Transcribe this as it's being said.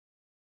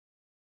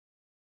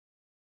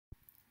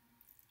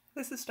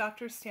This is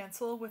Dr.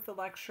 Stansel with the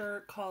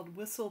lecture called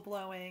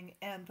Whistleblowing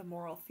and the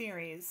Moral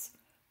Theories.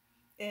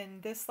 In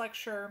this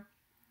lecture,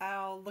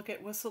 I'll look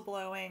at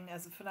whistleblowing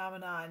as a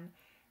phenomenon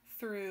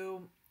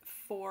through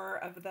four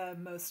of the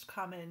most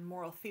common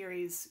moral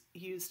theories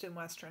used in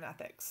Western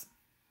ethics.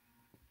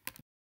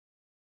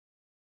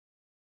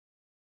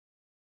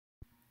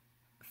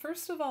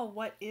 First of all,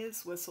 what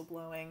is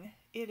whistleblowing?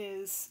 It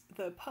is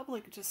the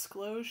public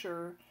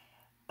disclosure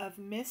of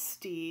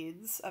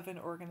misdeeds of an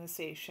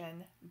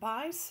organization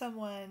by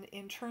someone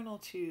internal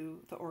to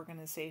the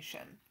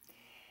organization.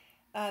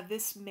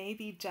 This may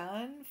be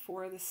done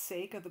for the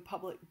sake of the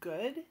public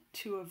good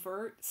to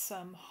avert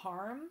some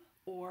harm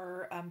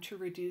or to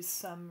reduce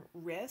some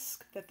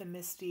risk that the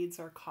misdeeds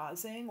are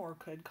causing or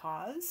could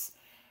cause.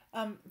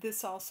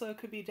 This also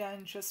could be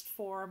done just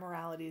for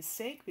morality's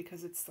sake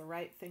because it's the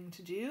right thing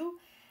to do.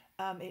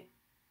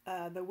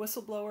 The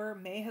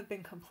whistleblower may have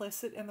been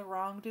complicit in the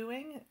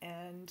wrongdoing,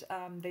 and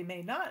they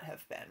may not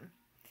have been.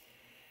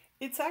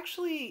 It's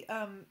actually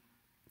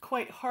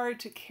quite hard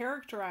to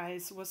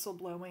characterize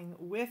whistleblowing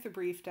with a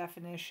brief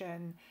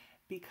definition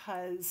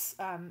because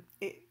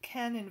it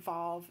can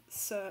involve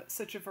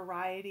such a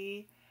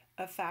variety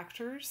of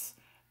factors.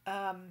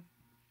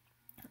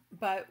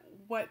 But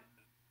what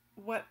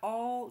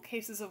all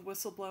cases of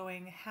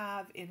whistleblowing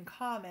have in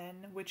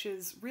common, which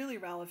is really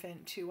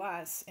relevant to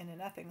us in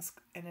an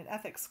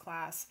ethics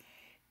class,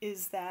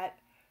 is that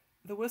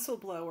the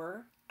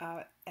whistleblower,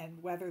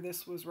 and whether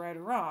this was right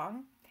or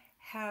wrong,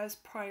 has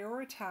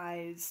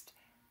prioritized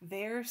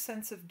their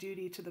sense of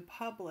duty to the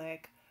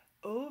public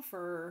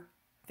over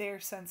their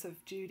sense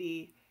of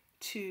duty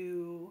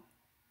to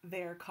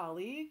their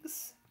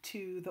colleagues,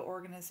 to the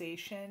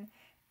organization,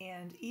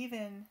 and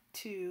even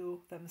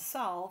to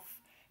themselves,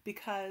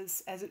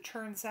 because as it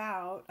turns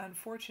out,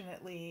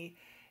 unfortunately,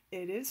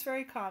 it is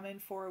very common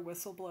for a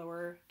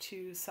whistleblower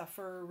to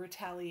suffer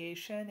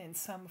retaliation in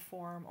some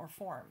form or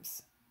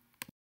forms.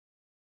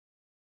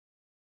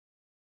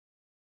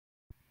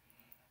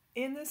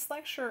 In this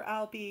lecture,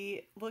 I'll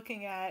be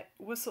looking at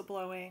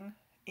whistleblowing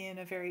in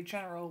a very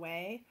general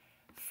way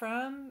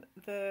from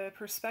the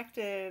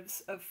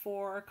perspectives of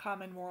four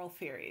common moral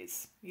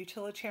theories: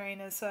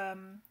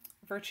 utilitarianism,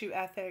 virtue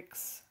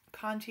ethics,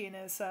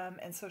 Kantianism,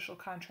 and social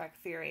contract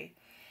theory.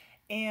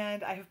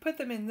 And I have put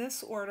them in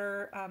this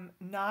order,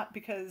 not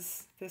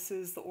because this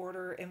is the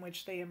order in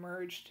which they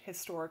emerged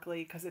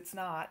historically, because it's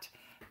not,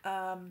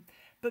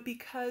 but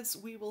because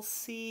we will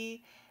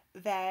see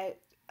that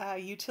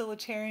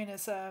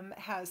utilitarianism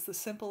has the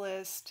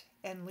simplest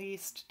and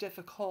least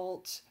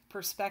difficult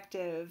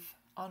perspective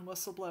on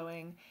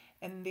whistleblowing,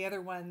 and the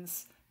other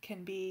ones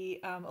can be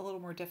a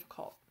little more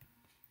difficult.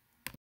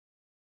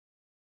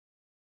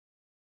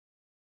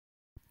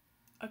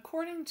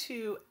 According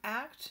to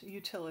ACT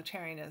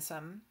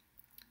utilitarianism,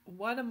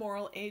 what a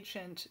moral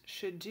agent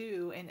should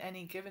do in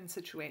any given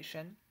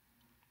situation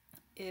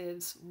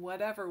is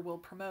whatever will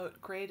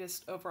promote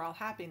greatest overall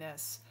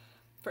happiness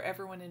for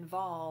everyone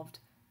involved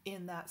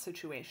in that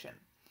situation.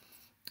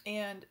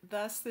 And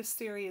thus, this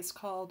theory is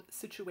called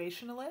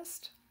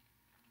situationalist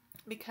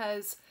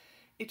because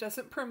it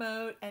doesn't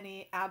promote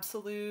any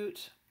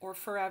absolute or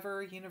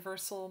forever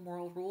universal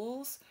moral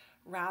rules.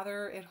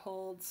 Rather, it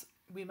holds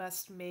we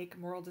must make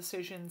moral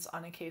decisions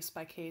on a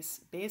case-by-case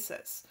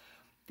basis.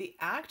 The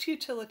ACT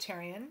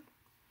utilitarian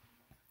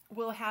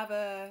will have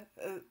a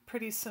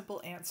pretty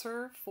simple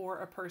answer for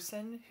a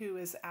person who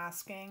is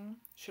asking,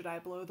 should I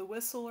blow the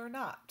whistle or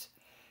not?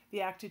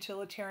 The ACT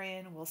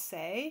utilitarian will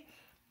say,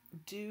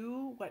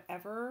 do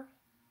whatever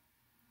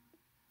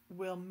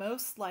will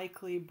most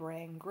likely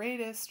bring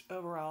greatest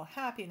overall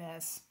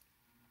happiness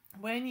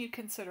when you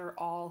consider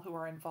all who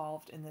are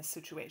involved in this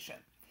situation.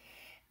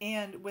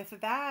 And with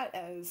that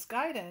as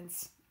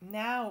guidance,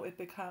 now it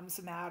becomes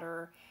a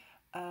matter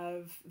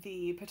of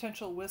the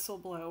potential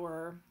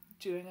whistleblower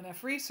doing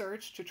enough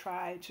research to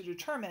try to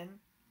determine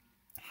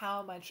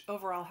how much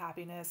overall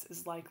happiness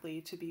is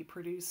likely to be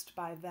produced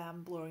by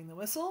them blowing the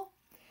whistle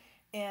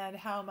and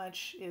how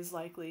much is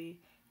likely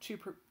to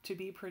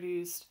be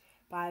produced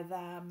by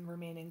them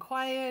remaining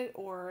quiet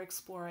or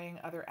exploring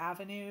other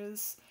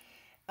avenues.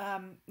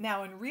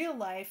 Now, in real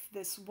life,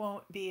 this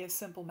won't be a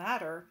simple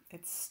matter.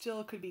 It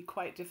still could be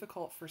quite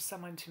difficult for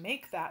someone to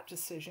make that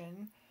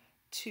decision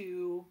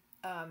to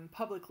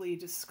publicly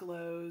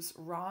disclose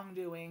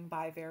wrongdoing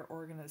by their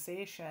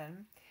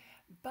organization.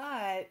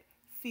 But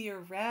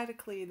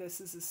theoretically, this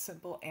is a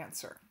simple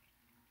answer.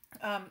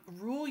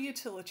 Rule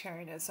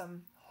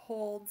utilitarianism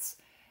holds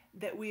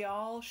that we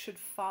all should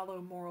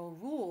follow moral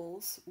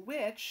rules,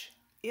 which,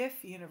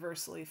 if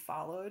universally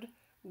followed,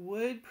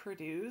 would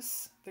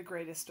produce the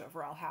greatest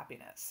overall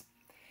happiness.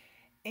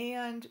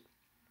 And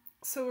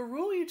so a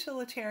rule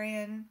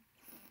utilitarian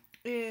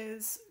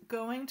is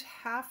going to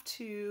have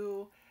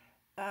to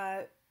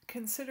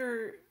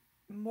consider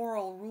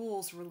moral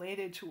rules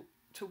related to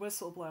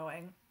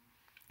whistleblowing.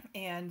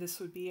 And this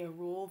would be a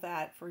rule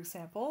that, for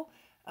example,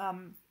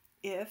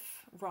 if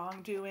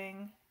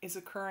wrongdoing is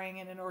occurring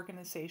in an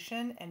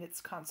organization and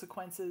its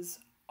consequences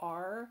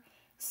are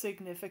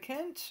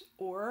significant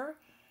or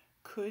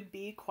could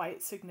be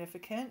quite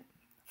significant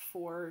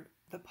for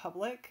the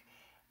public,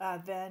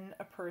 then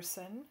a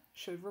person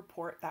should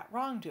report that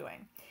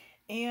wrongdoing.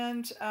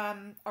 And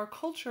our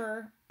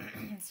culture,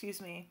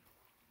 excuse me,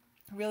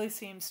 really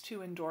seems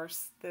to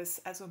endorse this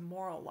as a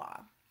moral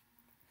law.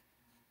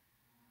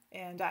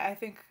 And I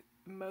think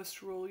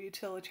most rule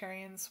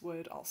utilitarians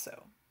would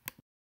also.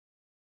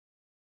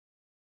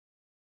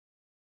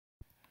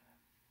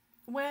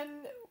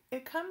 When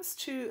it comes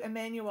to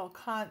Immanuel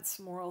Kant's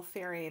moral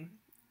theory,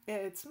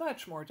 it's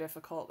much more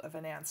difficult of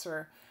an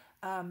answer.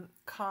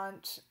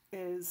 Kant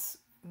is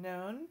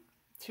known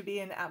to be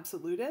an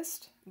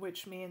absolutist,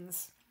 which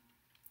means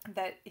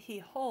that he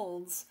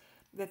holds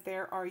that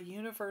there are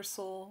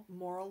universal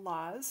moral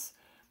laws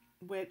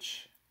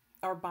which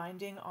are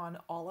binding on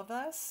all of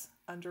us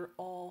under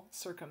all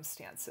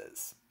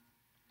circumstances.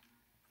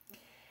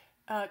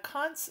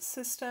 Kant's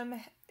system,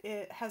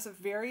 it has a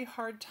very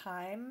hard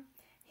time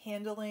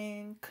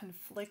handling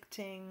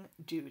conflicting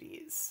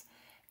duties.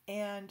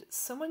 And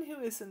someone who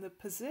is in the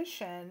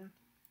position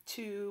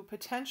to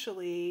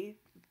potentially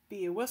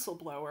be a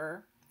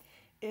whistleblower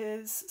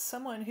is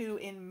someone who,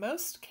 in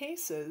most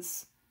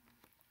cases,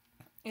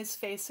 is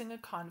facing a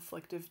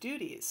conflict of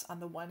duties.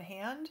 On the one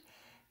hand,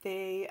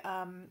 they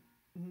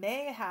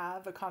may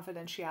have a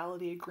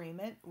confidentiality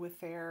agreement with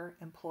their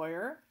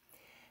employer.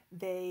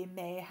 They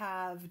may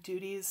have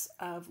duties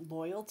of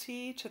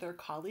loyalty to their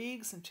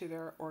colleagues and to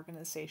their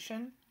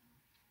organization.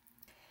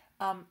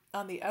 On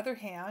the other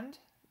hand,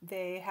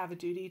 they have a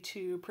duty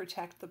to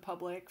protect the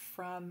public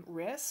from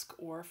risk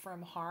or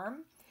from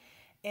harm.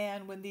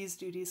 And when these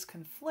duties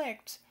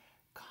conflict,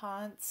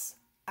 Kant's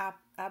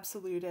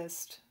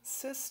absolutist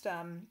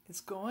system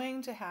is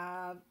going to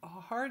have a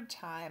hard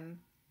time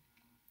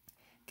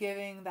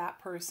giving that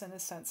person a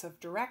sense of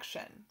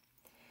direction.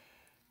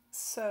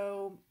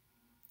 So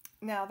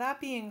now, that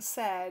being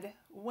said,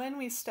 when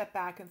we step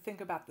back and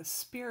think about the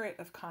spirit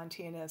of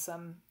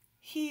Kantianism,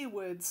 he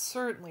would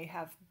certainly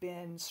have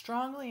been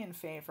strongly in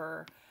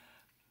favor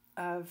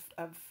of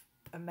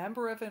a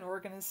member of an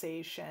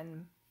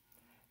organization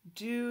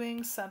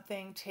doing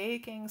something,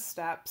 taking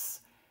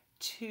steps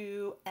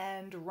to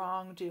end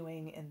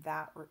wrongdoing in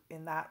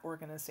that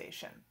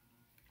organization.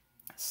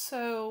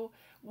 So,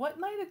 what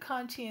might a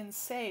Kantian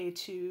say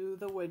to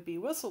the would-be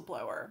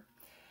whistleblower?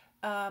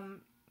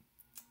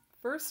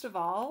 First of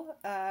all,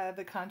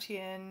 the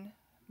Kantian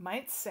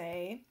might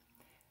say,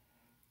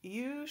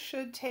 you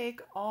should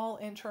take all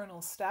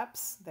internal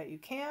steps that you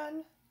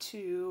can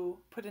to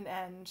put an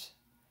end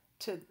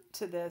to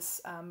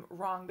this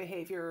wrong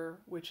behavior,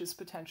 which is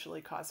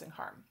potentially causing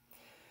harm.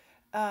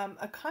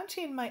 A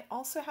Kantian might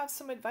also have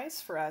some advice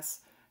for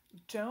us.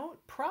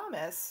 Don't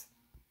promise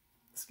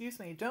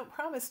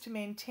to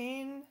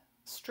maintain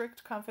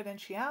strict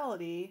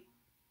confidentiality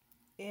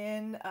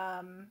in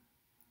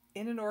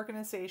an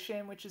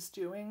organization which is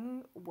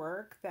doing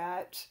work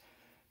that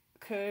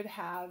could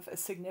have a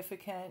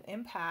significant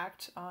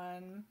impact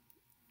on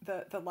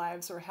the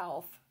lives or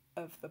health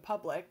of the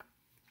public.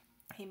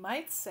 He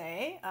might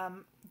say,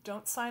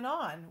 don't sign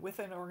on with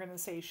an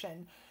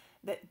organization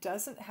that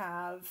doesn't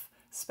have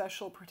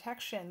special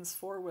protections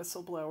for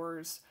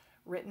whistleblowers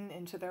written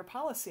into their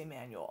policy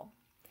manual.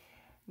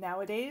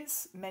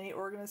 Nowadays, many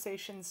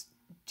organizations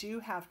do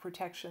have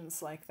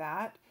protections like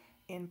that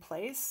in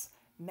place.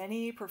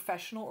 Many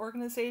professional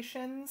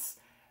organizations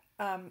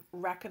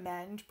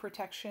recommend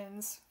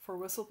protections for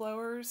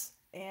whistleblowers,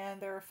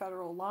 and there are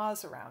federal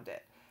laws around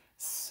it.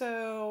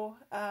 So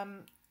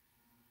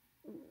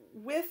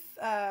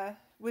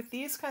with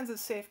these kinds of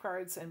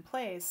safeguards in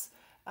place,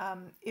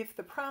 if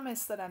the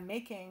promise that I'm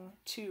making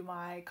to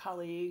my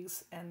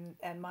colleagues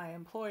and my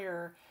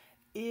employer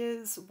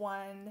is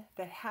one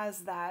that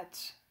has that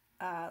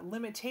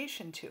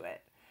limitation to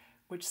it,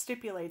 which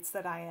stipulates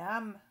that I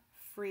am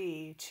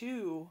free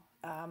to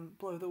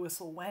blow the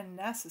whistle when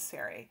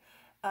necessary,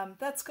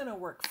 that's going to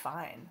work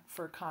fine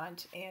for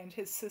Kant, and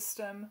his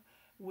system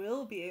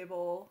will be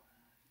able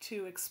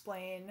to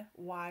explain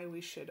why we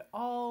should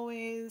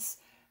always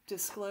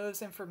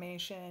disclose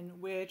information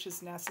which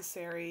is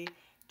necessary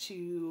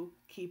to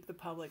keep the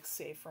public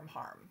safe from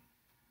harm.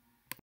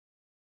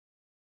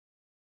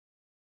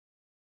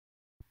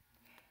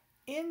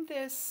 In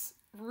this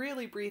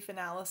really brief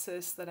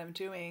analysis that I'm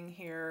doing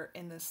here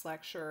in this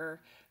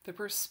lecture, the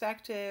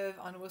perspective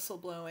on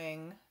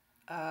whistleblowing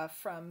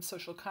from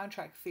social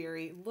contract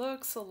theory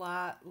looks a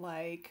lot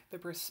like the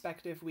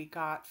perspective we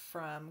got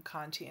from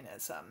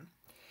Kantianism.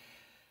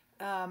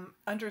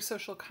 Under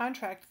social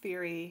contract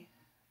theory,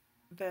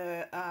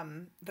 the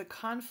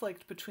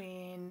conflict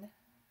between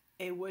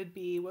a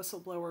would-be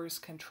whistleblower's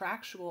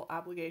contractual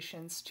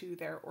obligations to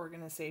their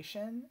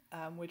organization,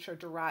 which are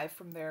derived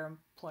from their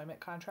employment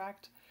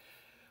contract,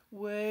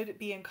 would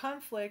be in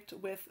conflict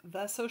with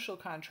the social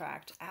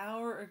contract,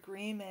 our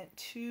agreement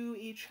to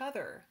each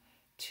other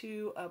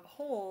to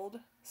uphold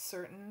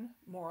certain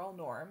moral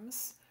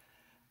norms.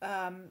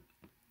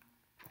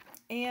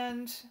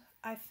 And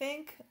I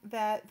think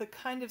that the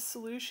kind of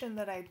solution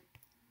that I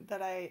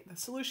the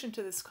solution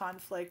to this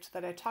conflict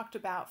that I talked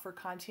about for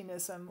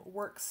Kantianism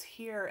works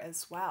here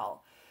as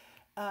well.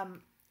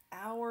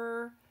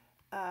 Our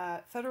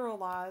federal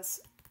laws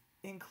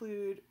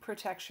include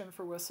protection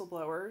for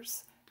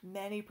whistleblowers.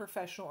 Many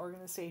professional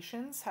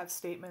organizations have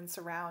statements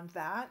around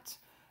that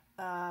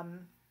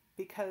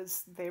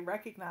because they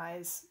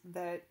recognize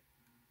that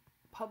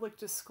public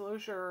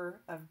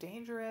disclosure of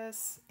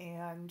dangerous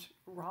and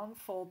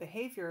wrongful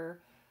behavior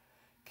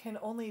can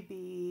only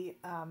be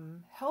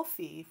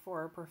healthy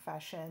for a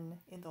profession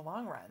in the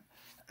long run.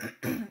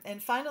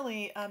 And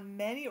finally,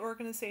 many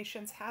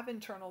organizations have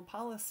internal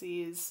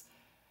policies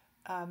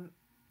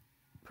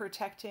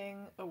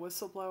protecting a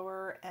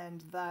whistleblower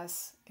and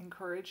thus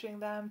encouraging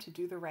them to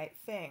do the right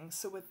thing.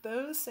 So with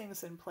those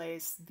things in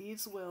place,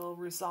 these will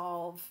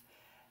resolve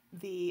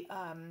the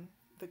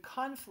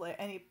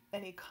conflict,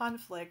 any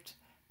conflict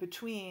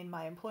between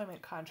my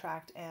employment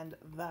contract and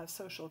the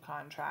social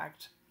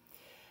contract.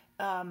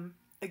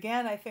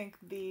 Again, I think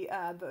the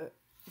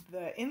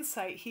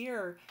insight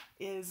here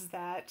is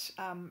that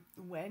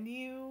when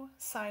you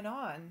sign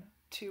on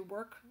to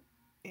work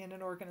in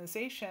an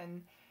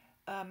organization,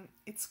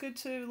 it's good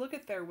to look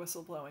at their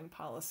whistleblowing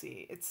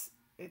policy. It's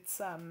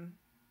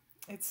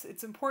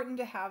important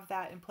to have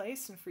that in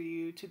place and for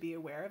you to be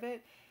aware of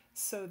it,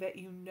 so that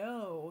you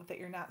know that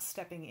you're not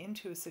stepping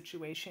into a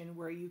situation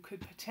where you could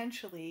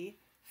potentially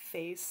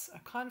face a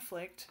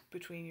conflict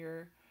between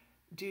your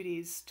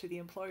duties to the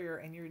employer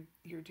and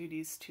your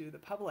duties to the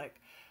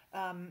public.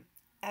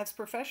 As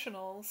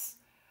professionals,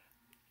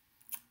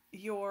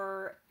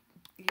 your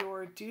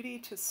duty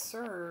to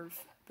serve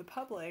the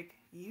public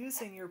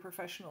using your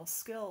professional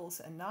skills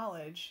and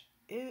knowledge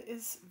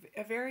is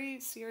a very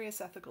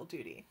serious ethical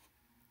duty.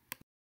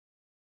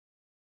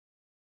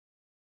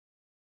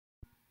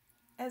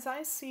 As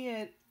I see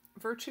it,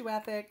 virtue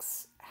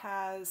ethics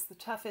has the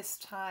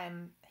toughest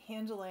time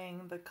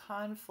handling the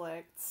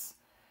conflicts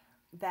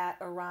that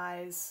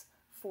arise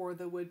for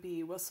the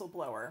would-be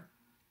whistleblower.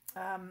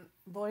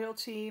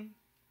 Loyalty,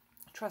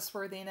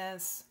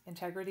 trustworthiness,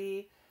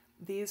 integrity,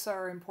 these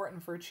are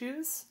important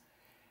virtues.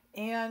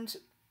 And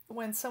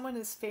when someone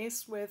is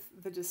faced with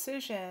the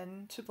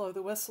decision to blow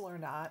the whistle or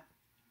not,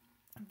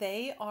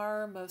 they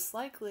are most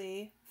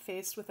likely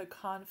faced with a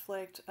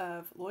conflict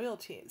of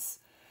loyalties.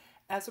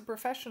 As a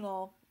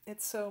professional,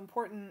 it's so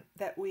important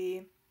that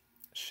we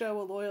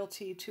show a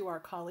loyalty to our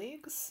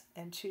colleagues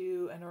and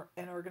to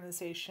an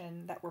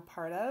organization that we're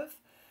part of.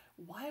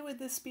 Why would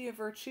this be a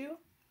virtue?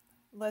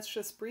 Let's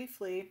just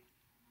briefly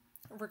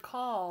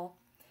recall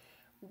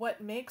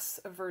what makes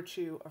a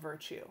virtue a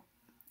virtue.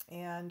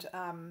 And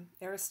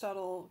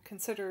Aristotle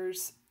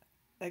considers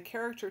a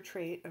character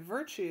trait a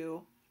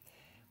virtue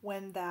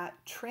when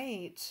that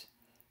trait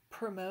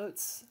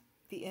promotes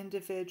the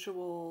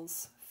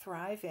individual's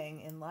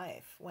thriving in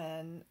life,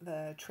 when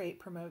the trait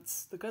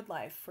promotes the good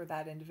life for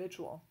that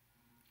individual.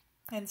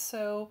 And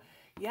so,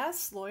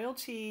 yes,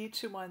 loyalty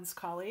to one's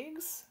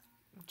colleagues,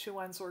 to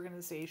one's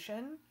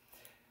organization,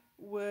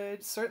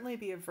 would certainly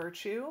be a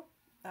virtue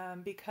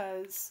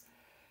because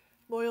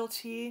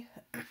loyalty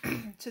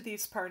to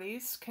these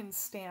parties can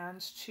stand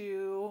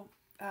to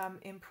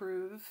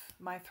improve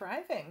my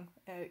thriving.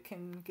 It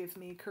can give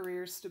me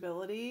career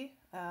stability,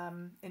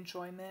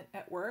 enjoyment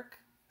at work,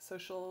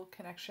 social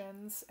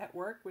connections at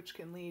work, which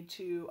can lead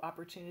to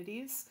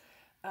opportunities,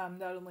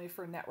 not only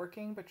for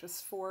networking, but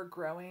just for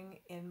growing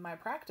in my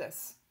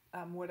practice,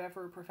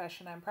 whatever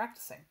profession I'm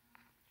practicing.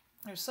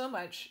 There's so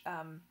much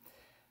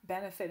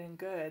benefit and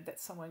good that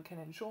someone can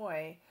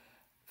enjoy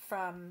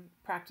from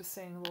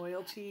practicing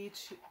loyalty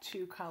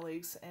to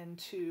colleagues and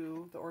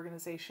to the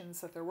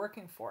organizations that they're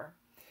working for.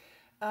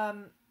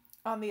 On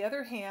the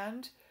other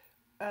hand,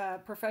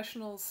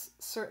 professionals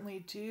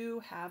certainly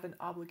do have an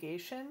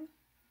obligation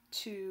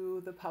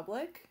to the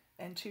public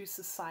and to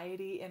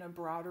society in a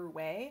broader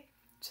way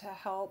to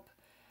help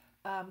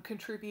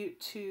contribute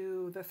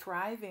to the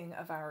thriving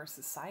of our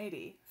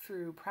society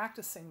through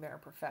practicing their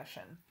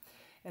profession.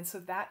 And so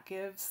that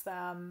gives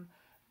them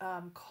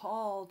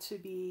call to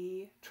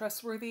be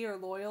trustworthy or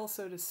loyal,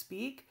 so to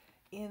speak,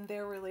 in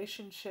their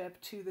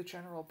relationship to the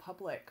general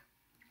public,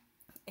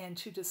 and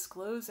to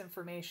disclose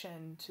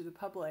information to the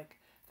public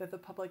that the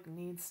public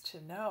needs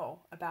to know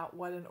about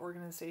what an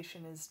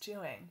organization is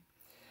doing.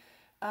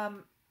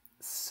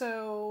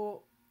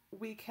 So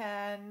we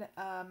can,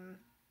 I'm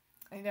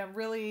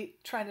really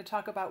trying to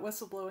talk about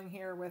whistleblowing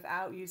here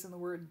without using the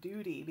word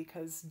duty,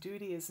 because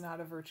duty is not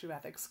a virtue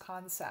ethics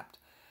concept.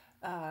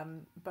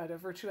 But a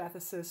virtue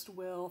ethicist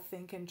will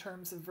think in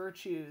terms of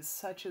virtues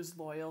such as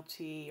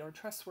loyalty or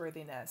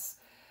trustworthiness.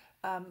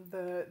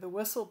 The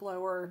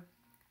whistleblower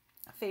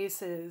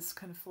faces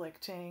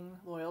conflicting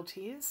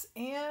loyalties,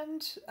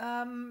 and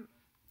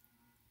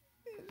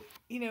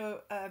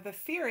the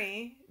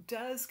theory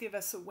does give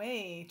us a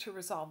way to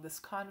resolve this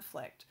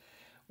conflict.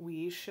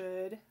 We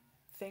should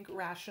think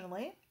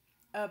rationally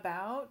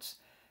about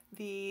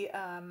the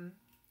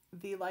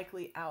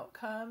likely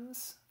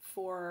outcomes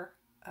for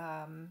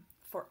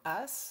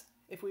us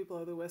if we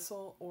blow the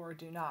whistle or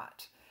do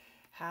not.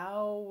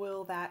 How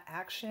will that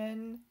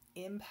action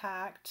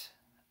impact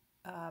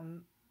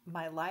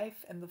my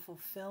life and the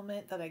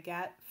fulfillment that I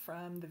get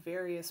from the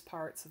various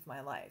parts of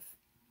my life.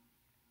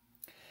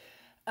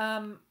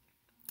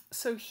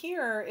 So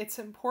here it's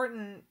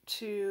important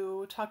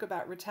to talk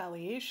about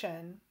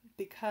retaliation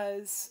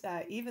because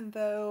even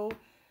though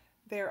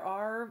there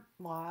are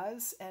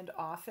laws and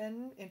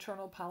often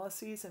internal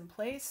policies in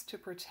place to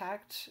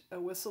protect a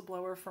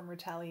whistleblower from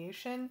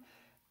retaliation,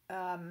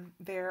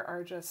 there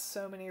are just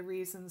so many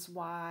reasons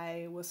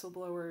why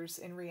whistleblowers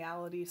in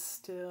reality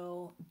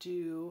still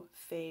do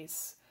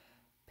face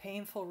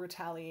painful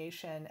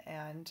retaliation,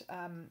 and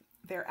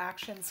their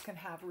actions can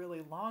have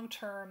really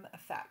long-term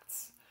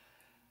effects.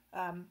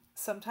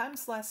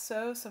 Sometimes less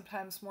so,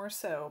 sometimes more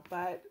so,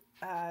 but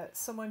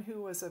someone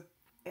who was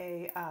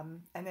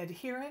an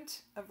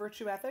adherent of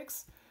virtue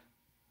ethics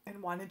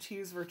and wanted to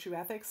use virtue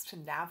ethics to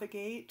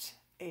navigate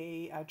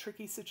a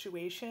tricky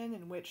situation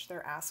in which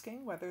they're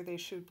asking whether they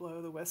should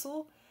blow the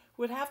whistle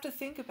would have to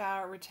think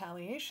about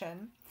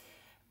retaliation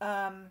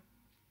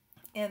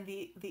and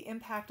the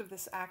impact of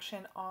this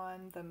action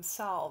on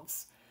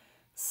themselves.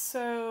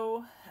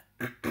 So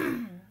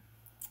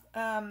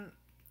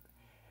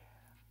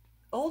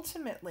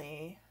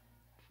ultimately,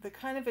 the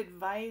kind of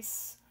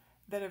advice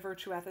that a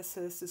virtue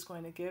ethicist is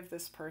going to give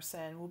this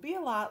person will be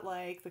a lot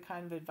like the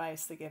kind of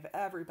advice they give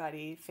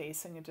everybody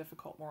facing a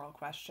difficult moral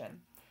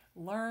question.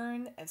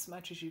 Learn as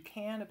much as you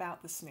can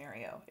about the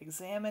scenario.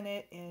 Examine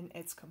it in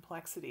its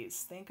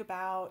complexities. Think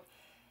about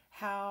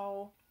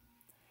how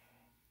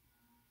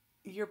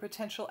your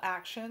potential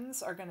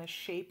actions are going to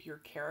shape your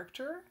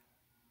character.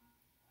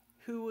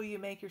 Who will you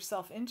make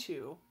yourself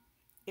into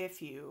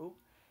if you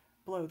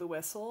blow the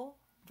whistle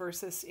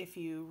versus if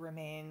you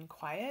remain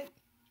quiet?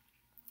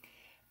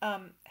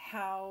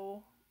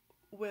 How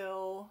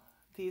will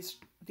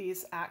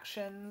these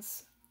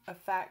actions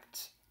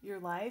affect your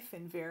life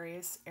in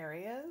various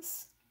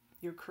areas?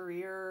 Your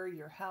career,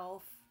 your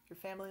health, your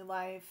family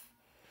life,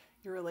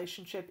 your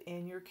relationship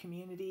in your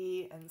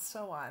community, and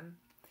so on.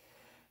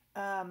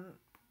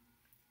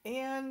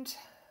 And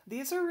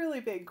these are really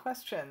big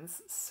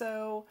questions.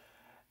 So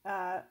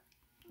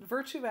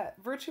virtue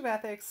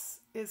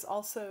ethics is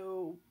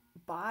also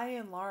by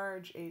and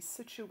large a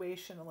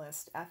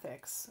situationalist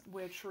ethics,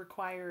 which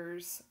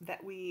requires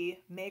that we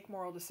make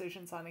moral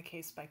decisions on a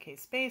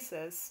case-by-case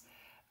basis.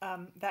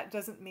 That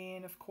doesn't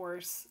mean, of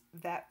course,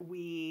 that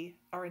we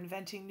are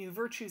inventing new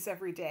virtues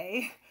every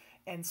day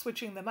and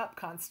switching them up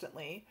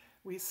constantly.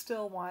 We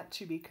still want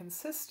to be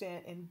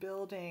consistent in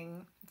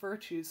building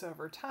virtues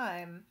over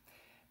time.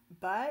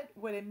 But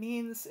what it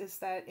means is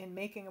that in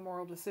making a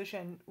moral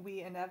decision,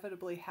 we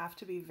inevitably have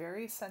to be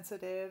very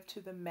sensitive to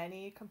the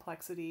many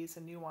complexities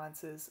and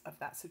nuances of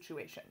that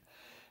situation.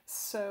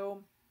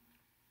 So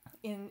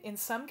in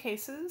some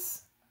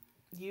cases,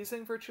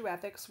 using virtue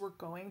ethics, we're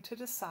going to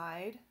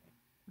decide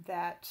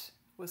that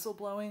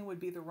whistleblowing would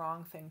be the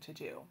wrong thing to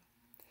do.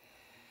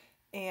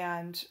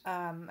 And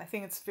I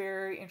think it's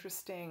very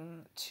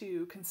interesting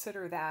to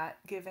consider that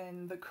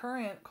given the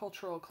current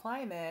cultural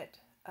climate,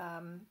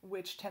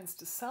 which tends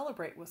to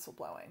celebrate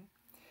whistleblowing.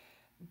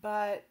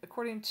 But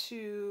according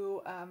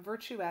to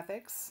virtue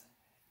ethics,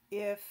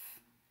 if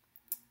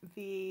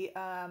the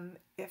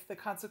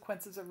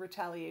consequences of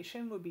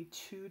retaliation would be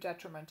too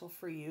detrimental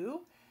for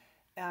you,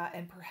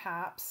 and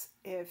perhaps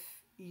if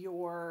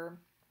you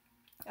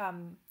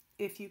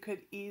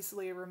could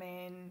easily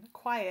remain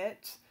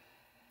quiet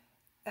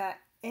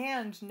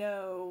and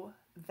know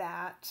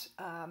that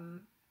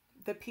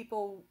the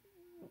people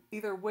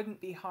either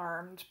wouldn't be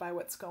harmed by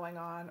what's going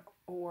on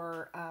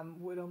or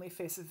would only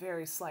face a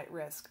very slight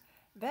risk,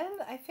 then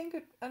I think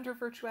under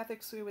virtue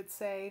ethics we would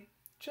say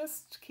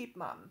just keep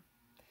mum.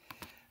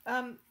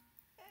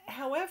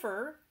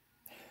 However,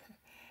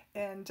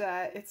 and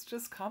it's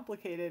just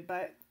complicated,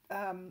 but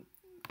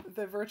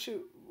the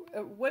virtue,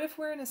 what if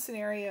we're in a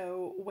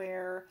scenario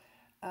where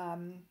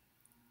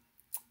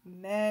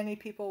many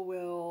people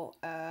will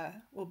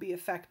be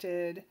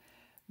affected,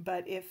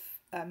 but if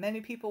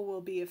many people will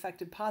be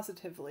affected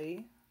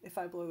positively if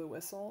I blow the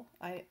whistle.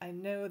 I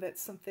know that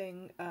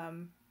something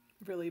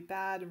really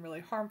bad and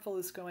really harmful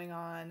is going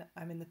on.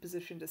 I'm in the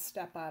position to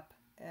step up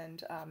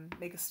and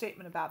make a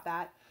statement about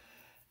that.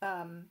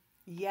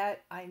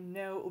 Yet I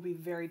know it will be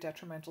very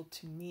detrimental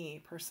to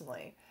me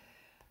personally.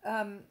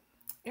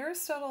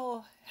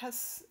 Aristotle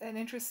has an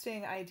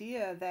interesting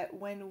idea that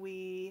when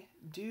we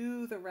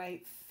do the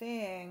right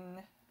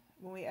thing,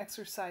 when we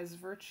exercise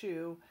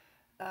virtue,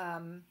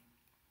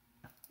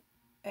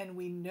 and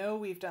we know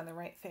we've done the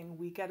right thing,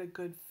 we get a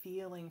good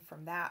feeling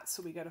from that.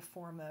 So we get a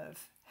form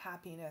of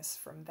happiness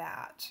from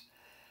that.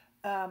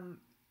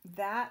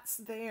 That's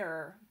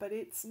there, but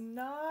it's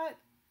not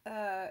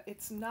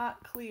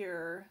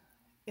clear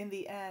in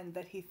the end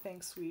that he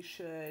thinks we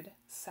should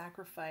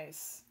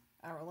sacrifice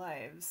our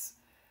lives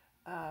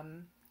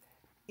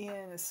in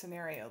a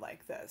scenario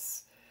like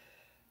this.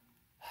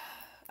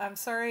 I'm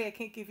sorry I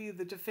can't give you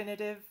the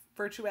definitive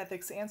virtue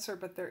ethics answer,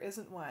 but there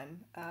isn't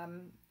one.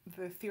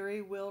 The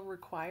theory will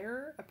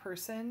require a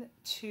person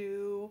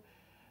to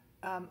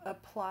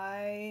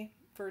apply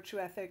virtue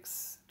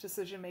ethics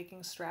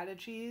decision-making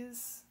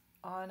strategies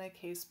on a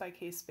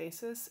case-by-case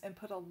basis and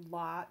put a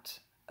lot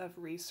of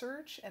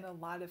research and a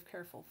lot of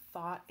careful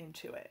thought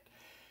into it.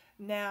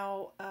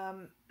 Now,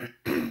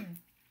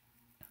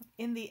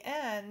 in the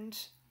end,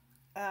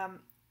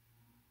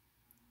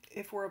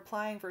 if we're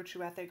applying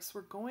virtue ethics,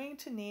 we're going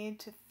to need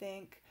to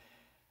think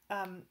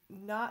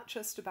not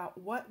just about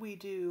what we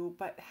do,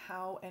 but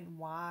how and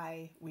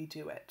why we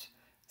do it.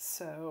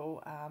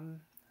 So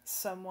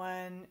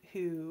someone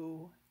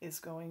who is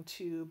going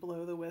to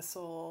blow the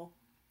whistle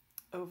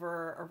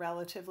over a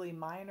relatively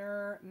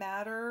minor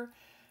matter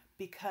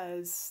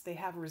because they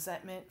have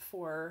resentment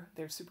for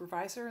their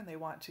supervisor and they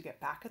want to get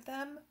back at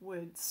them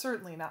would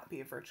certainly not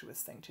be a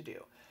virtuous thing to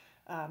do.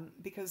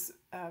 Because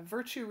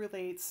virtue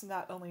relates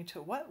not only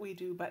to what we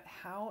do, but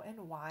how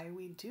and why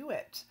we do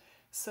it.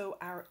 So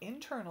our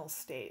internal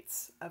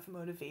states of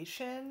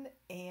motivation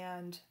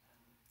and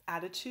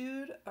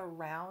attitude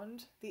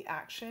around the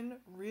action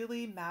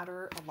really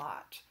matter a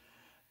lot.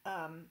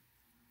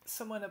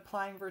 Someone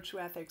applying virtue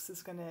ethics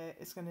is going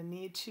to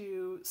need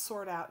to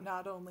sort out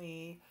not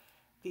only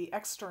the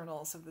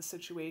externals of the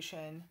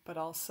situation, but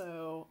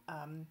also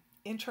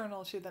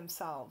internal to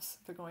themselves.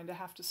 They're going to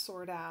have to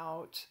sort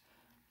out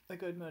a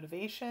good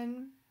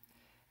motivation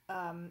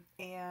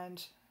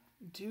and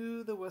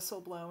do the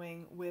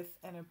whistleblowing with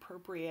an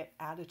appropriate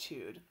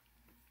attitude.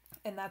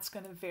 And that's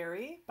going to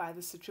vary by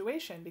the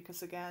situation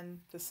because,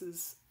 again, this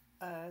is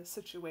a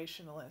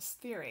situationalist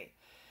theory.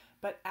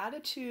 But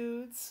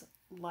attitudes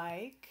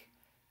like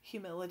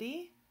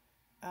humility,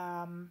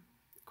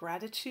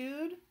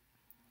 gratitude,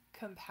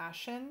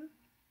 compassion,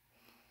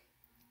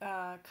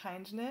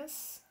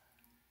 kindness,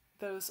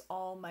 those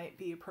all might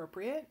be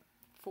appropriate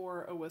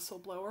for a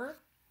whistleblower.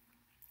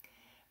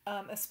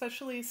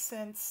 Especially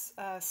since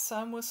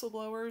some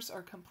whistleblowers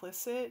are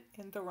complicit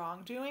in the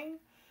wrongdoing.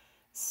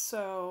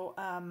 So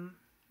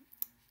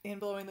in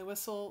blowing the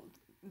whistle,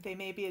 they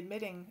may be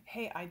admitting,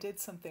 hey, I did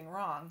something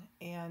wrong,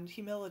 and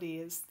humility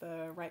is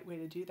the right way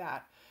to do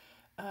that.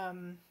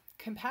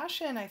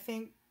 Compassion, I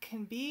think,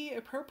 can be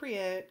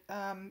appropriate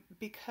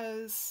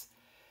because,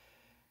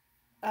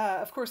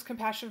 of course,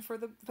 compassion for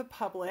the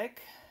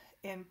public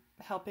in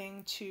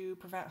helping to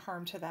prevent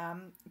harm to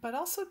them, but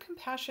also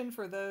compassion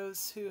for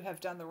those who have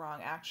done the wrong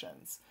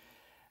actions.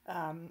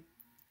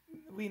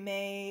 We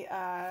may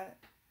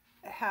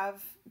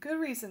have good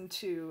reason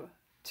to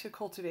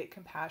cultivate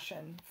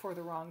compassion for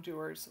the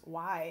wrongdoers.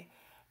 Why?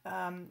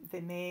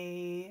 They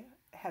may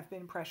have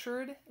been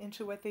pressured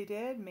into what they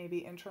did,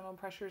 maybe internal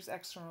pressures,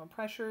 external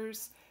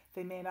pressures.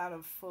 They may not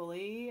have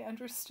fully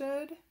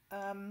understood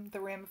the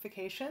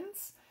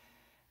ramifications.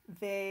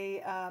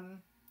 They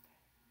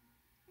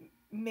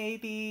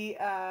maybe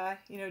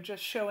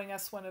just showing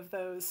us one of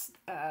those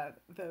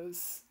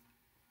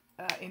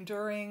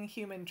enduring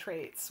human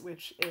traits,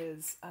 which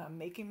is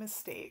making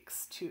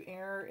mistakes. To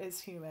err is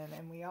human,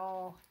 and we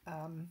all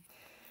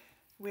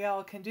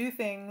can do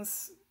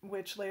things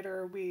which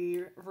later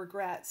we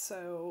regret.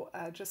 So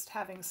just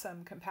having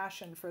some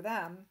compassion for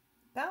them,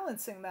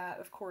 balancing that,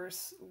 of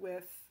course,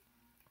 with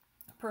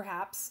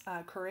perhaps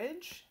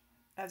courage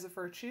as a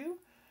virtue,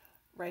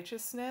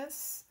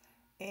 righteousness,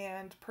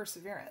 and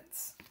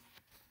perseverance.